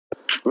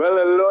Well,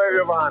 hello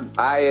everyone.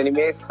 Hi,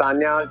 Anime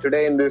Sanya.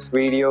 Today in this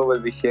video, we'll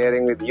be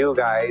sharing with you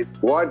guys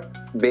what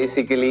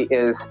basically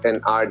is an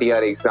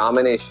RTR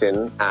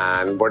examination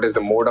and what is the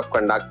mode of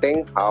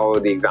conducting, how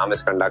the exam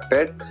is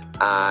conducted,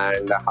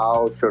 and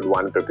how should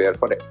one prepare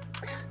for it.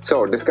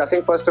 So,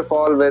 discussing first of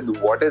all with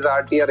what is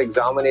RTR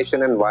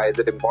examination and why is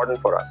it important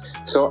for us.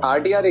 So,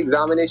 RTR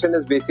examination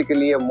is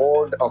basically a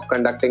mode of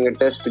conducting a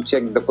test to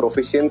check the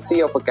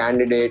proficiency of a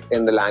candidate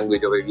in the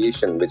language of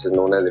aviation, which is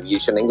known as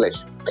Aviation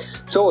English.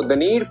 So, the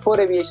need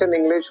for Aviation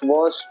English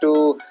was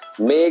to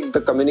make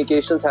the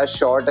communications as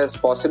short as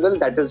possible,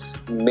 that is,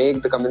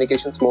 make the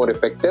communications more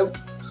effective,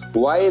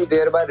 while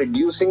thereby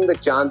reducing the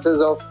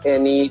chances of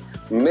any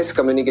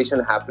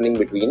miscommunication happening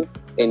between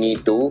any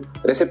two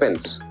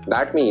recipients.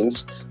 That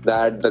means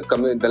that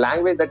the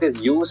language that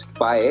is used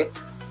by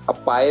a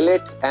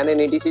pilot and an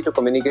ATC to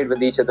communicate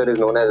with each other is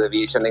known as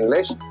Aviation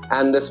English,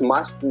 and this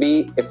must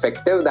be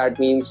effective. That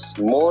means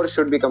more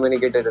should be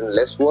communicated in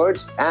less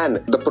words, and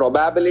the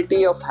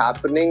probability of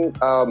happening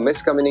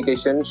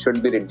miscommunication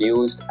should be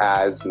reduced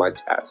as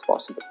much as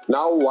possible.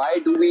 Now, why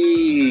do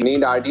we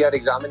need RTR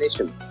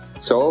examination?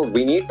 So,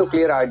 we need to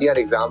clear RTR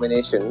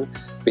examination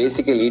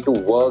basically to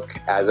work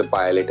as a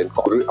pilot and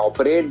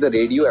operate the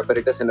radio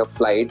apparatus in a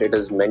flight. It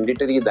is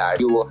mandatory that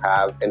you will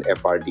have an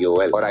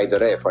FRTOL or either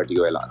a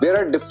FRTOLR. There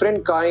are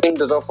different kinds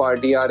of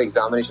RTR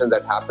examinations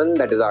that happen,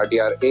 that is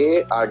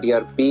RTR-A,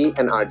 RTR-P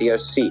and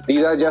RTR-C.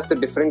 These are just the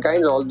different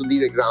kinds, although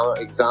these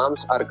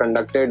exams are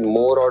conducted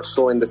more or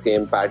so in the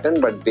same pattern,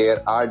 but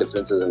there are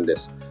differences in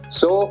this.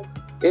 So,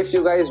 if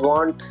you guys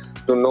want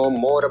to know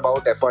more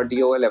about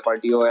FRTOL,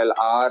 FRTOLR,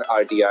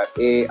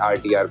 RTR-A,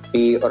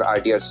 RTR-P or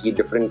RTR-C,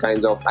 different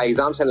kinds of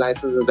exams and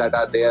licenses that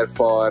are there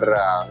for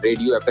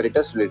radio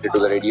apparatus, related to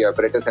the radio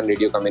apparatus and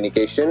radio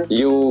communication,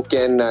 you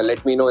can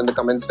let me know in the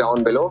comments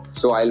down below.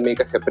 So I'll make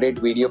a separate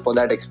video for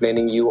that,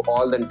 explaining you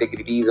all the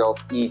integrities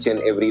of each and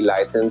every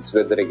license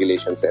with the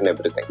regulations and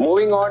everything.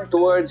 Moving on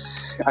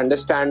towards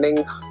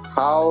understanding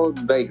how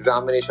the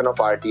examination of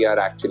RTR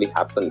actually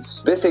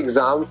happens. This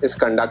exam is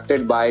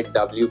conducted by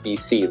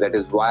WPC, that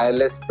is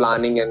Wireless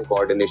Planning and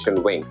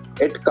Coordination Wing.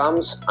 It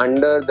comes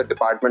under the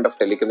Department of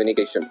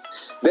Telecommunication.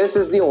 This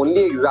is the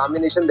only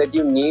examination that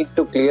you need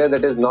to clear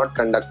that is not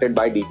conducted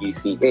by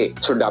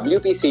DGCA. So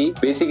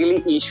WPC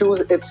basically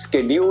issues its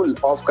schedule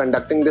of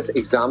conducting this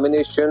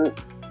examination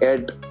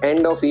at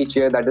end of each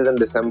year, that is in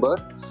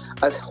December.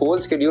 A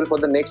whole schedule for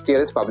the next year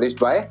is published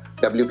by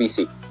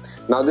WPC.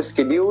 Now the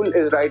schedule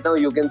is right now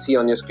you can see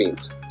on your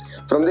screens.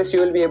 From this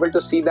you will be able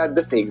to see that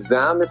this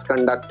exam is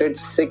conducted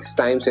 6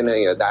 times in a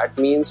year. That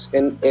means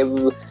in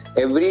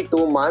every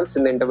 2 months,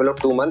 in the interval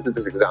of 2 months,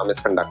 this exam is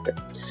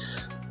conducted.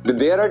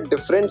 There are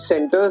different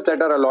centers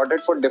that are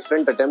allotted for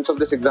different attempts of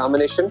this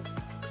examination.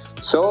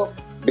 So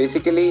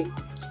basically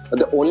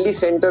the only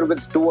center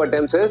with 2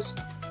 attempts is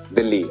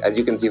Delhi, as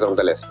you can see from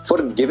the list.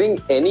 For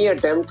giving any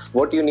attempt,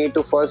 what you need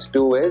to first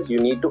do is you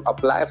need to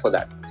apply for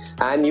that.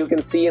 And you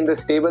can see in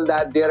this table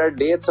that there are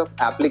dates of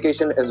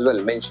application as well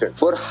mentioned.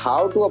 For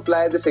how to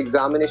apply this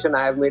examination,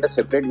 I have made a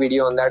separate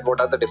video on that.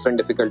 What are the different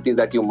difficulties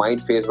that you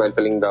might face while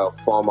filling the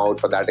form out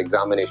for that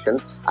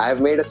examination? I have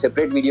made a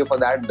separate video for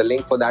that. The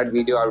link for that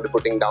video I will be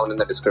putting down in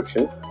the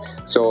description.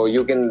 So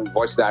you can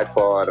watch that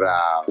for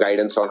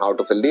guidance on how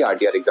to fill the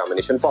RTR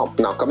examination form.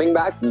 Now coming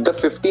back, the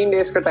 15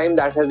 days ka time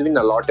that has been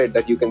allotted,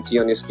 that you can see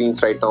on your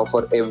screens right now,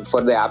 for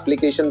the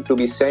application to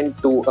be sent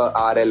to a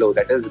RLO,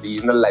 that is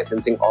Regional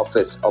Licensing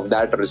Office of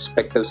that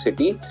respective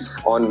city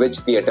on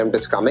which the attempt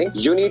is coming.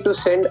 You need to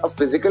send a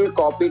physical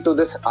copy to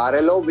this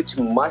RLO, which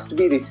must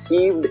be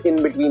received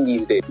in between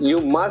these days.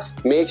 You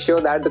must make sure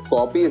that the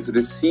copy is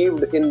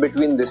received in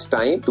between this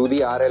time to the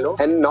RLO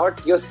and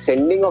not your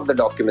sending of the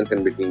documents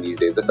in between these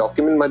days. The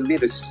document must be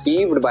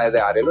received by the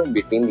RLO in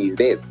between these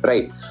days,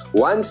 right?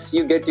 Once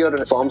you get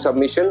your form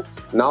submission,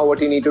 now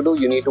what you need to do,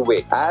 you need to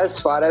wait. As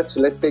far as,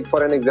 let's take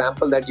for an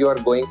example that you are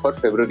going for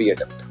February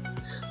attempt.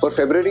 For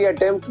February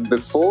attempt,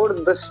 before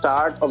the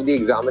start of the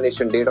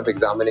examination, date of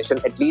examination,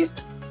 at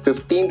least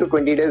 15 to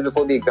 20 days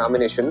before the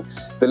examination,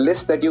 the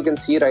list that you can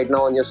see right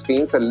now on your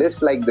screens, a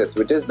list like this,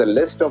 which is the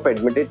list of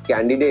admitted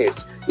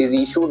candidates, is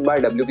issued by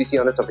WPC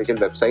on its official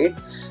website.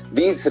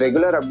 These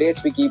regular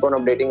updates we keep on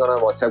updating on our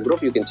WhatsApp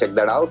group. You can check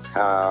that out.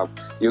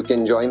 You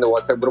can join the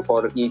WhatsApp group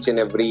for each and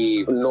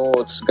every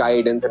notes,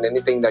 guidance and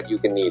anything that you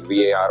can need.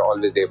 We are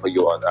always there for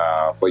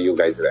you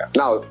guys there.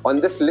 Now,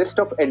 on this list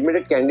of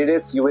admitted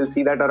candidates, you will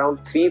see that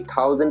around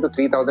 3,000 to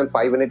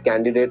 3,500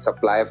 candidates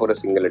apply for a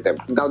single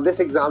attempt. Now,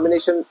 this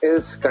examination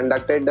is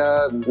conducted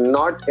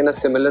not in a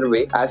similar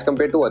way as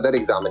compared to other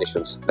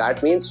examinations.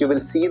 That means you will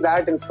see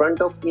that in front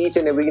of each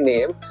and every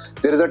name,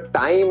 there is a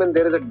time and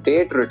there is a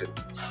date written.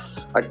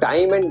 A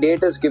time and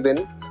date is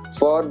given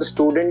for the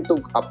student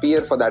to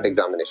appear for that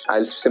examination.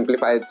 I'll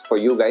simplify it for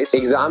you guys.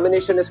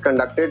 Examination is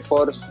conducted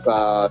for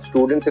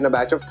students in a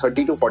batch of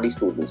 30 to 40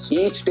 students.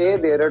 Each day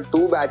there are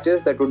 2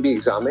 batches that would be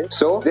examined.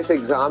 So this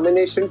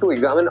examination, to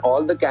examine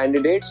all the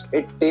candidates,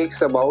 it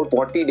takes about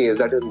 40 days.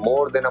 That is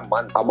more than a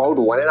month. About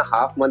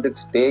 1.5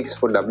 months it takes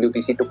for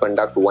WPC to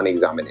conduct one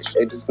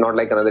examination. It is not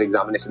like another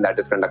examination that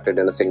is conducted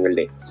in a single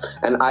day.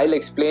 And I'll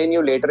explain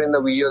you later in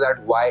the video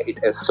that why it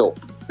is so,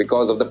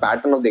 because of the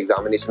pattern of the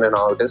examination and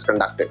how it is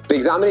conducted. The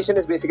examination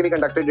is basically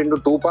conducted into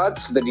 2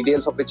 parts, the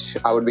details of which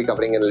I would be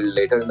covering a little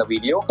later in the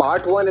video.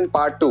 Part 1 and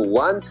Part 2.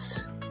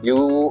 Once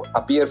you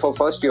appear for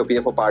first, you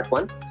appear for Part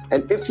 1.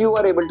 And if you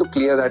are able to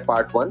clear that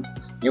Part 1,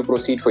 you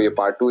proceed for your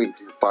Part 2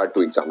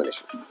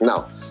 examination.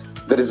 Now,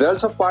 the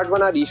results of Part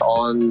 1 are issued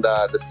on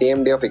the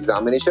same day of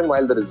examination,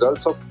 while the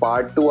results of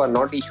Part 2 are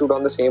not issued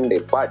on the same day.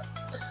 But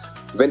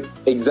when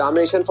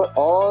examination for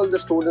all the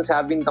students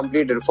have been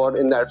completed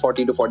in that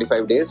 40 to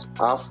 45 days,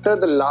 after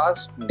the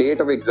last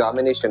date of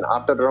examination,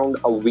 after around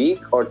a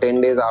week or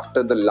 10 days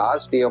after the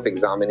last day of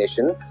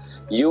examination,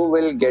 you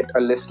will get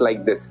a list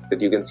like this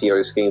that you can see on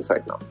your screens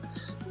right now.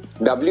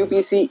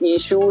 WPC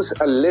issues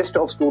a list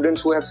of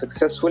students who have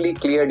successfully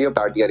cleared your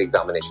RTR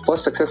examination. For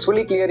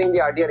successfully clearing the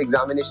RTR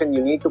examination,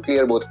 you need to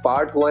clear both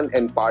Part 1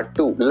 and Part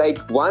 2.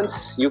 Like,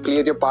 once you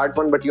clear your Part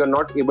 1 but you are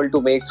not able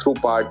to make through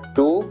Part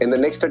 2, in the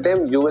next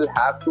attempt you will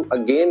have to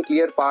again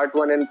clear Part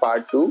 1 and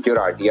Part 2, your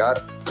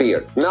RTR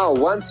cleared. Now,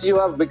 once you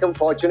have become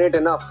fortunate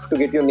enough to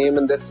get your name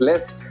in this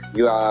list,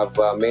 you have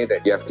made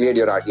it. You have cleared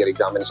your RTR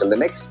examination. The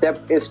next step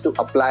is to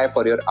apply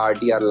for your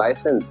RTR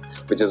license,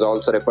 which is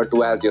also referred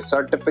to as your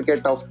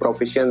Certificate of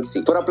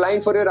Proficiency. For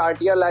applying for your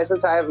RTR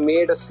license, I have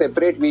made a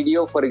separate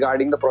video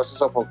regarding the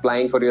process of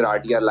applying for your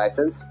RTR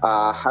license.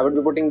 I will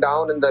be putting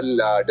down in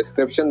the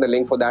description the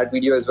link for that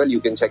video as well. You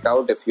can check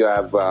out if you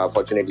have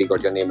fortunately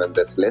got your name in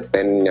this list.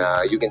 Then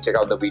you can check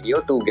out the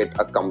video to get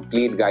a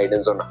complete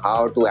guidance on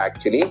how to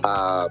actually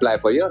apply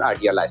for your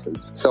RTR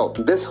license. So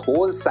this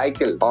whole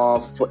cycle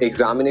of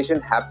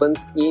examination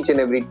happens each and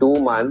every 2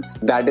 months.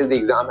 That is, the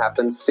exam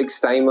happens 6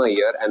 times a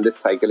year, and this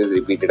cycle is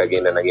repeated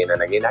again and again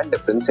and again at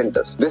different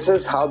centers. This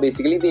is how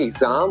basically the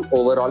exam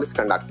overall is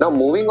conducted. Now,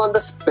 moving on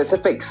the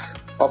specifics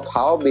of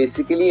how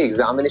basically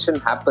examination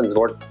happens,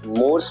 what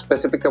more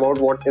specific about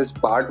what is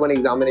Part 1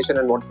 examination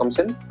and what comes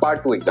in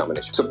Part 2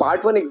 examination. So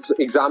Part 1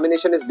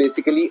 examination is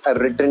basically a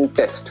written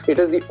test. It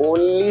is the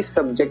only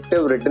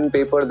subjective written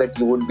paper that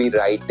you would be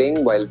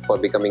writing while for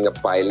becoming a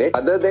pilot,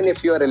 other than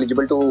if you are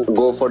eligible to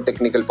go for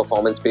technical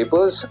performance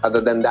papers.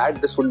 Other than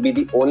that, this would be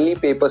the only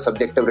paper,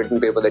 subjective written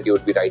paper, that you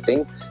would be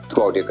writing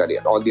throughout your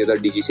career. All the other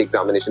DGCA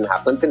examination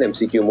happens in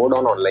MCQ mode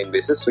on online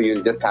basis, so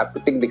you'll just have to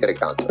tick the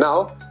correct answer.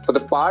 Now, for the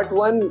Part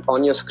 1,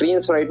 on your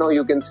screens right now,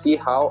 you can see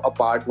how a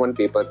Part 1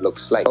 paper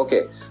looks like.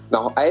 Okay,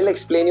 now I'll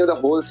explain you the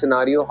whole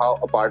scenario how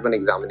a Part 1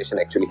 examination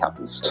actually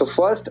happens. So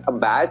first, a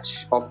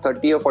batch of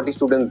 30 or 40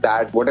 students,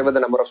 that whatever the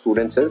number of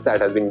students is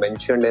that has been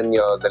mentioned in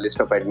the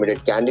list of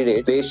admitted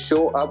candidates, they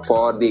show up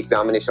for the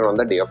examination on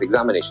the day of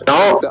examination.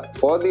 Now,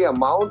 for the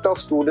amount of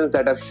students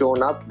that have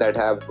shown up, that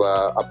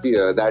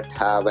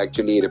have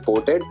actually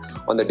reported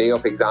on the day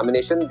of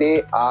examination,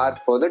 they are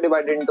further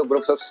divided into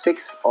groups of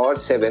 6 or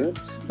 7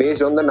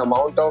 based on the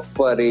amount of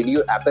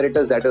radio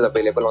apparatus that is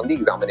available on the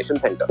examination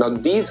center. Now,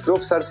 these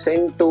groups are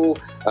sent to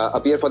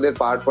appear for their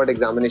Part 1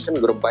 examination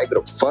group by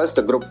group. First,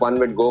 the group 1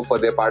 would go for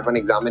their Part 1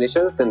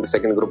 examinations, then the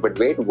second group would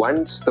wait.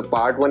 Once the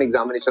Part 1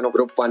 examination of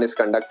group 1 is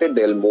conducted,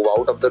 they'll move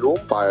out of the room.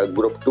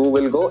 Group 2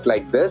 will go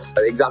like this.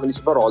 The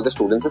examination for all the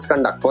students is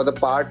conducted. For the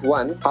Part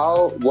 1,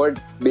 how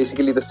would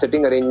basically the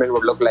sitting arrangement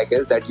would look like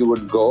is that you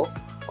would go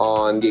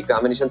on the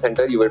examination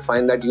center. You will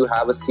find that you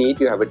have a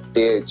seat, you have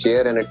a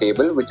chair and a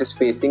table which is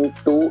facing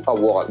to a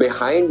wall.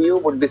 Behind you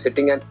would be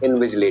sitting an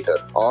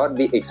invigilator or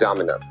the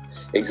examiner.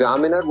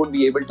 Examiner would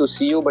be able to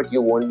see you, but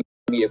you won't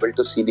be able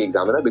to see the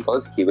examiner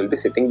because he will be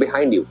sitting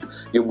behind you.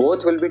 You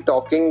both will be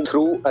talking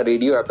through a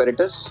radio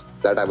apparatus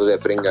that I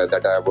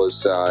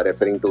was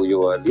referring to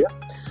you earlier.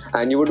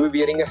 And you would be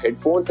wearing a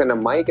headphones and a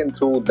mic, and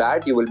through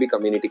that you will be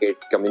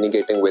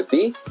communicating with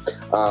the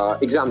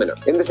examiner.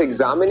 In this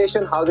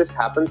examination, how this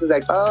happens is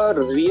like a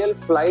real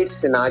flight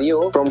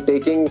scenario from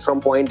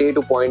point A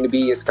to point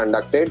B is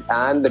conducted,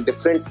 and the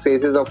different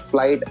phases of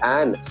flight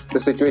and the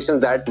situations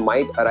that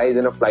might arise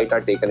in a flight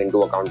are taken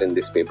into account in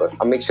this paper.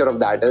 A mixture of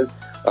that is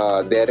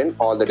there in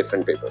all the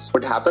different papers.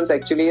 What happens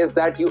actually is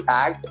that you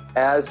act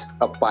as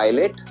a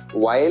pilot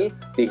while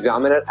the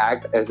examiner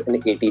acts as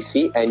an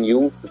ATC, and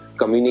you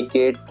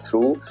communicate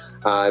through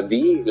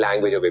the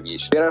language of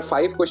aviation. There are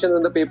 5 questions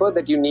in the paper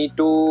that you need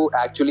to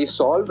actually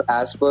solve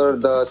as per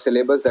the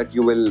syllabus that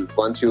you will,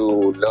 once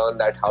you learn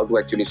that how to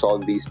actually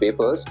solve these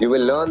papers, you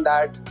will learn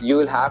that you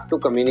will have to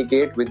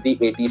communicate with the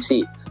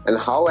ATC. And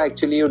how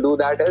actually you do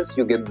that is,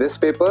 you get this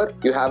paper,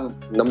 you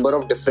have number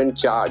of different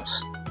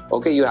charts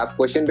Okay, you have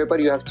question paper,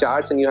 you have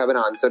charts, and you have an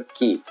answer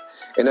key.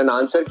 In an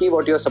answer key,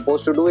 what you're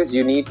supposed to do is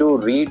you need to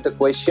read the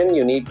question,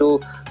 you need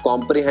to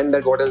comprehend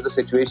that what is the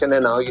situation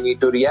and how you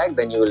need to react.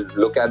 Then you will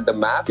look at the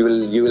map, you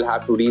will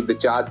have to read the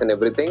charts and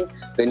everything.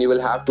 Then you will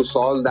have to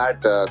solve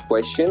that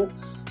question.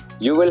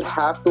 You will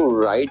have to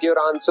write your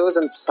answers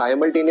and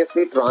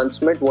simultaneously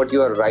transmit what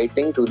you are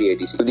writing to the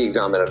ATC, to the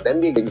examiner.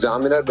 Then the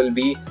examiner will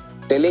be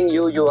telling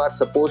you are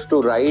supposed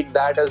to write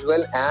that as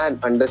well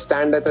and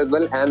understand that as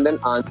well and then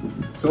answer.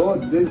 So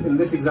in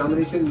this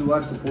examination, you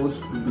are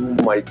supposed to do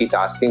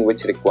multitasking,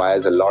 which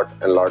requires a lot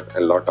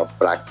of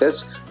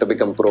practice to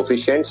become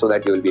proficient so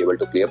that you will be able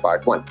to clear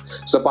part 1.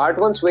 So part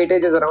 1's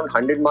weightage is around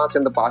 100 marks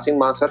and the passing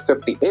marks are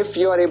 50. If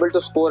you are able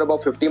to score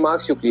above 50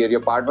 marks, you clear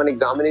your part 1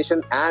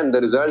 examination and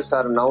the results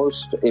are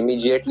announced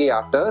immediately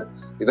after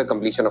the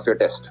completion of your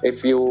test.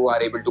 If you are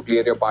able to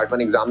clear your part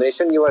 1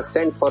 examination, you are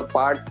sent for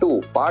part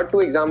 2. Part 2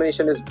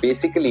 examination is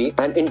basically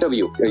an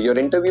interview. Your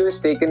interview is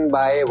taken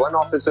by one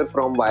officer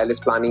from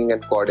Wireless Planning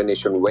and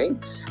Coordination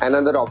Wing,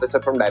 another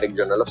officer from Direct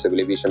Journal of Civil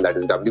Aviation, that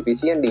is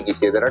WPC and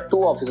DGCA. There are 2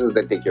 officers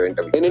that take your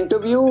interview. In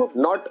interview,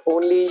 not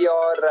only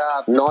your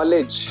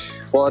knowledge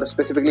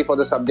specifically for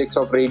the subjects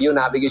of radio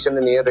navigation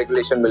and air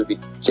regulation will be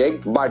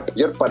checked, but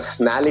your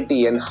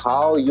personality and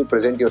how you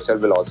present yourself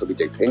will also be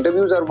checked.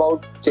 Interviews are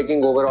about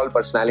checking overall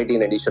personality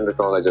in addition to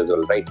knowledge as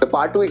well, right? The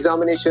part 2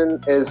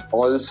 examination is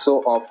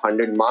also of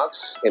 100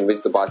 marks, in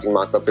which the passing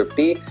marks are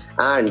 50,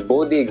 and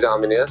both the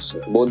examiners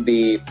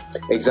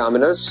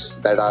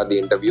that are the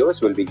interviewers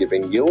will be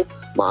giving you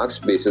marks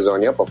basis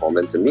on your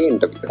performance in the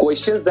interview.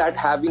 Questions that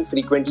have been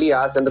frequently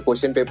asked and the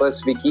question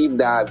papers, we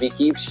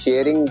keep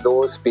sharing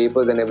those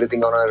papers and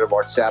everything on our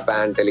WhatsApp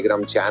and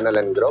Telegram channel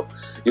and group.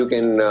 You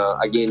can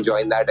again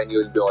join that and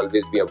you will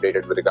always be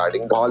updated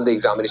regarding all the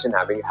examination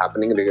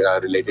happening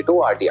related to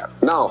RTR.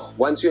 Now,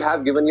 once you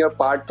have given your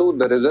part 2,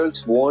 the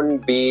results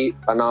won't be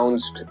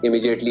announced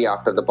immediately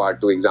after the part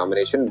 2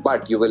 examination,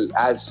 but you will,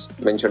 as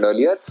mentioned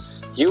earlier,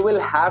 you will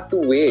have to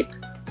wait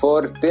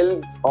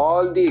till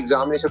all the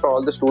examination for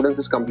all the students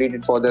is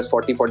completed for this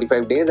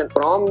 40-45 days, and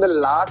from the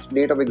last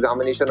date of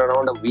examination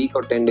around a week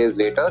or 10 days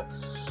later,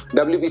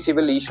 WPC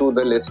will issue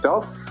the list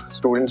of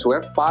students who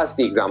have passed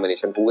the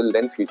examination, who will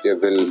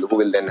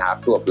then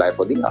have to apply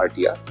for the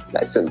RTR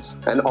license.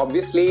 And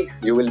obviously,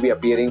 you will be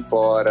appearing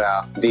for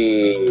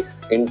the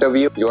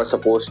interview. You are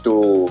supposed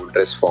to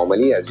dress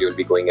formally as you will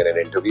be going in an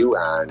interview,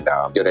 and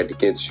your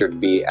etiquette should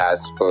be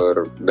as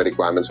per the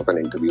requirements of an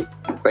interview.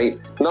 Right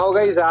now,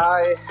 guys,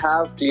 I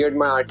have cleared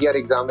my RTR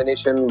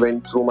examination,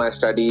 went through my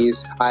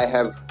studies. I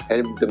have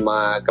helped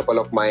a couple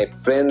of my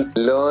friends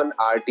learn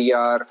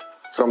RTR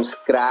from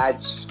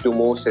scratch to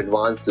most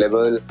advanced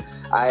level.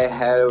 I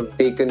have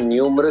taken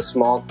numerous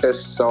mock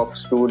tests of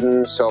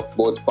students of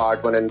both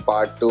part 1 and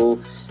part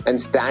 2, and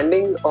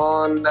standing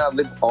on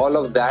with all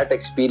of that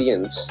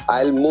experience,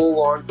 I'll move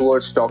on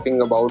towards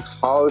talking about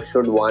how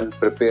should one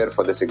prepare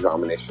for this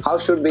examination. How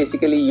should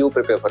basically you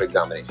prepare for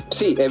examination?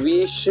 See,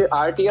 aviation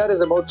RTR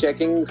is about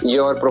checking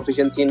your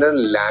proficiency in the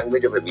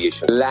language of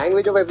aviation.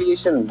 Language of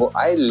aviation,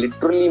 I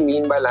literally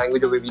mean by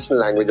language of aviation.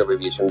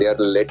 They are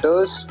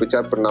letters which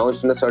are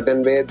pronounced in a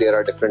certain way. There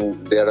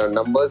are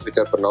numbers which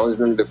are pronounced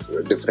in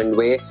a different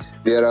way.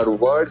 There are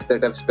words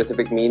that have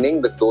specific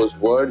meaning. With those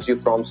words, you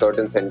form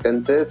certain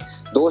sentences.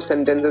 Those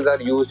sentences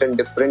are used in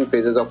different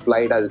phases of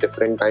flight as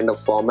different kind of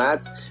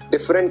formats.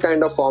 Different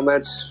kind of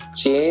formats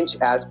change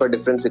as per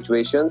different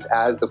situations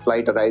as the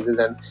flight arises,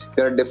 and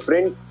there are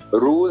different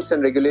rules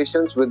and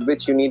regulations with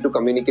which you need to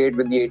communicate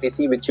with the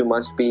ATC, which you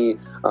must be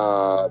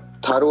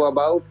thorough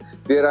about.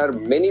 There are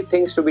many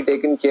things to be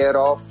taken care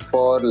of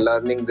for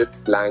learning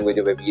this language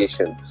of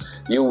aviation.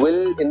 You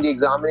will, in the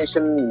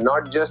examination,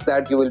 not just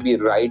that you will be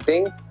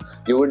writing,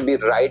 you would be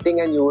writing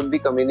and you would be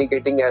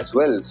communicating as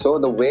well. So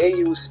the way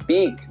you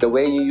speak, the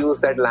way you use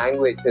that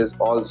language is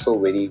also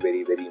very,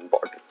 very, very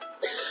important.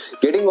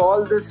 Getting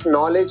all this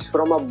knowledge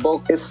from a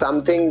book is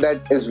something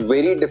that is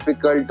very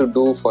difficult to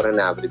do for an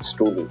average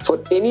student.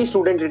 For any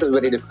student, it is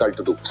very difficult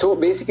to do. So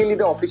basically,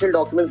 the official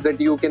documents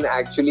that you can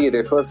actually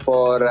refer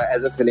for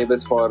as a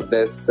syllabus for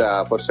this,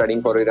 for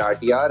studying for your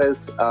RTR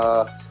is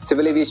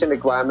Civil Aviation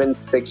Requirements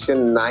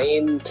Section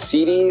 9,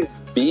 Series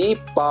B,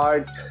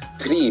 Part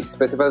 3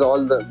 specifies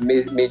all the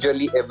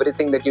majorly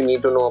everything that you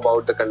need to know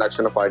about the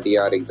conduction of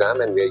RTR exam,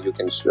 and where you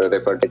can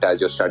refer to it as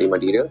your study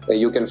material.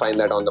 You can find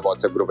that on the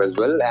WhatsApp group as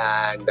well.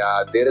 And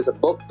there is a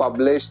book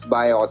published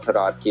by author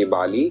RK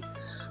Bali,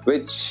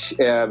 which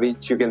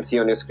you can see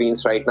on your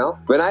screens right now.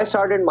 When I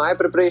started my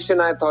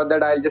preparation, I thought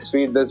that I'll just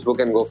read this book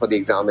and go for the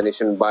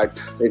examination,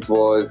 but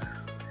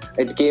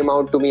it came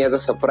out to me as a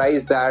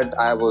surprise that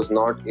I was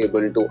not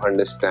able to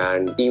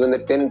understand even the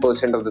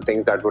 10% of the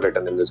things that were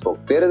written in this book.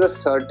 There is a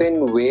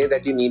certain way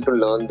that you need to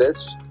learn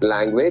this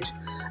language,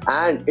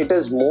 and it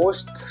is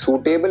most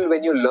suitable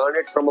when you learn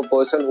it from a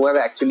person who have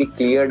actually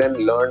cleared and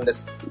learned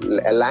this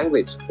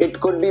language.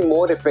 It could be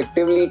more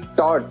effectively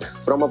taught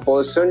from a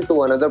person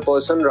to another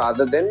person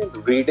rather than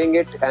reading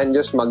it and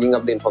just mugging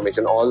up the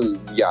information.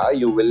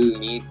 You will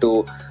need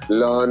to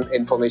learn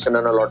information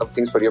and a lot of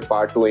things for your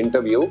part 2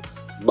 interview.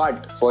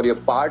 But for your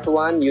part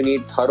 1, you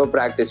need thorough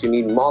practice, you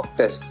need mock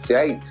tests,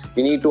 right?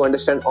 You need to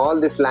understand all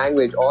this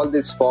language, all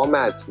these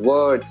formats,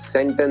 words,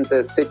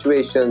 sentences,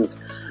 situations,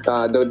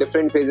 the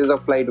different phases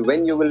of flight,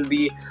 when you will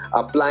be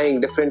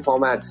applying different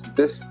formats.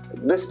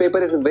 This paper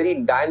is very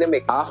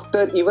dynamic.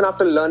 Even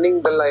after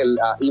learning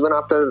even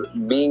after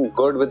being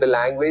good with the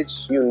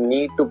language, you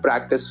need to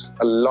practice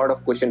a lot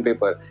of question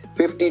paper.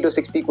 50 to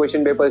 60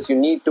 question papers, you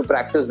need to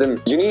practice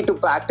them. You need to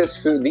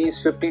practice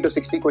these 50 to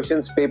 60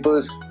 questions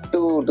papers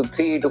 2 to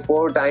 3 to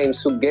 4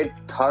 times to get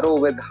thorough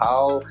with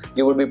how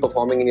you would be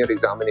performing in your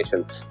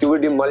examination. You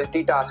would be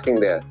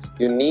multitasking there.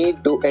 You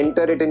need to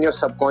enter it in your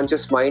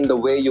subconscious mind, the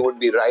way you would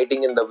be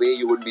writing and the way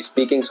you would be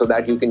speaking, so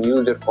that you can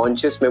use your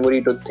conscious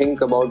memory to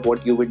think about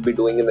what you would be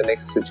doing in the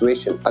next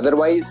situation.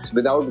 Otherwise,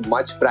 without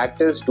much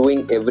practice,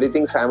 doing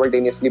everything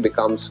simultaneously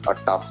becomes a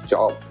tough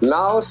job.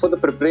 Now, for the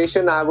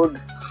preparation, I would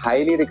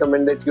highly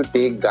recommend that you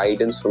take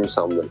guidance from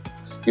someone.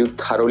 You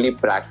thoroughly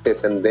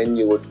practice, and then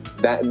you would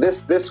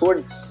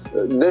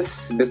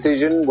this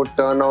decision would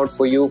turn out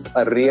for you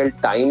a real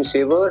time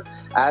saver,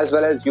 as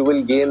well as you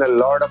will gain a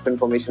lot of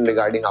information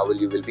regarding how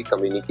you will be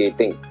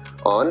communicating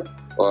on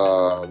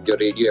your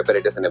radio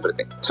apparatus and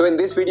everything. So in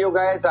this video,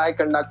 guys, I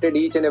conducted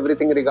each and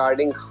everything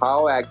regarding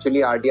how actually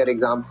RTR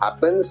exam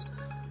happens,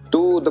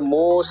 to the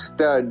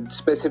most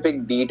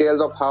specific details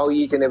of how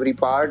each and every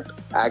part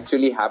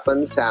actually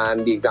happens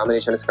and the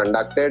examination is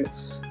conducted.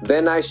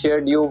 Then I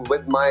shared you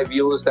with my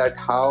views that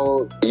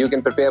how you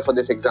can prepare for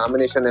this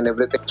examination and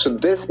everything. So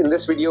in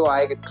this video,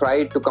 I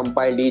tried to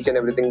compile each and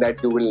everything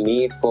that you will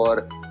need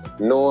for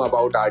know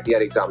about RTR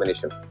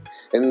examination.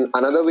 In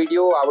another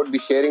video, I would be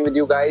sharing with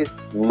you guys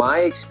my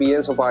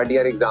experience of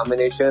RTR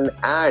examination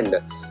and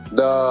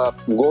the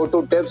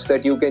go-to tips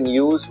that you can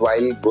use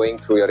while going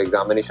through your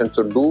examination.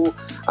 So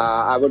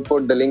I would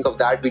put the link of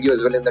that video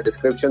as well in the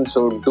description.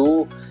 So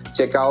do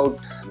check out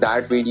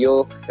that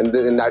video. In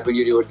that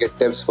video, you would get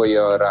tips for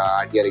your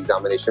RTR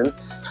examination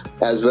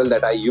as well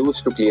that I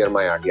used to clear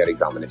my RTR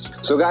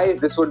examination. So guys,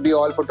 this would be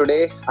all for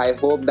today. I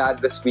hope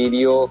that this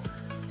video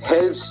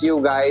helps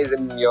you guys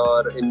in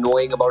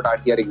knowing about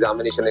RTR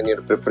examination and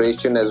your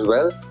preparation as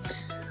well.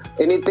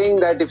 Anything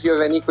that if you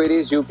have any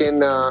queries, you can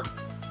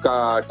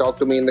talk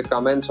to me in the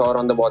comments or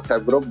on the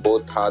WhatsApp group.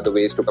 Both are the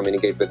ways to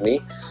communicate with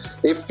me.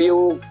 If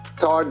you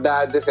thought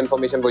that this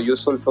information was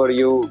useful for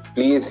you,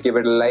 please give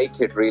it a like.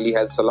 It really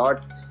helps a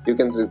lot. You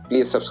can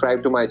please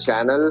subscribe to my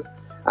channel,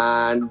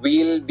 and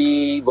we'll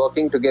be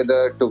working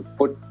together to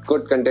put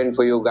good content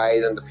for you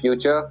guys in the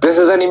future. This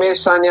is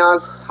Animesh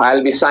Sanyal.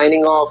 I'll be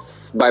signing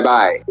off. Bye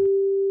bye.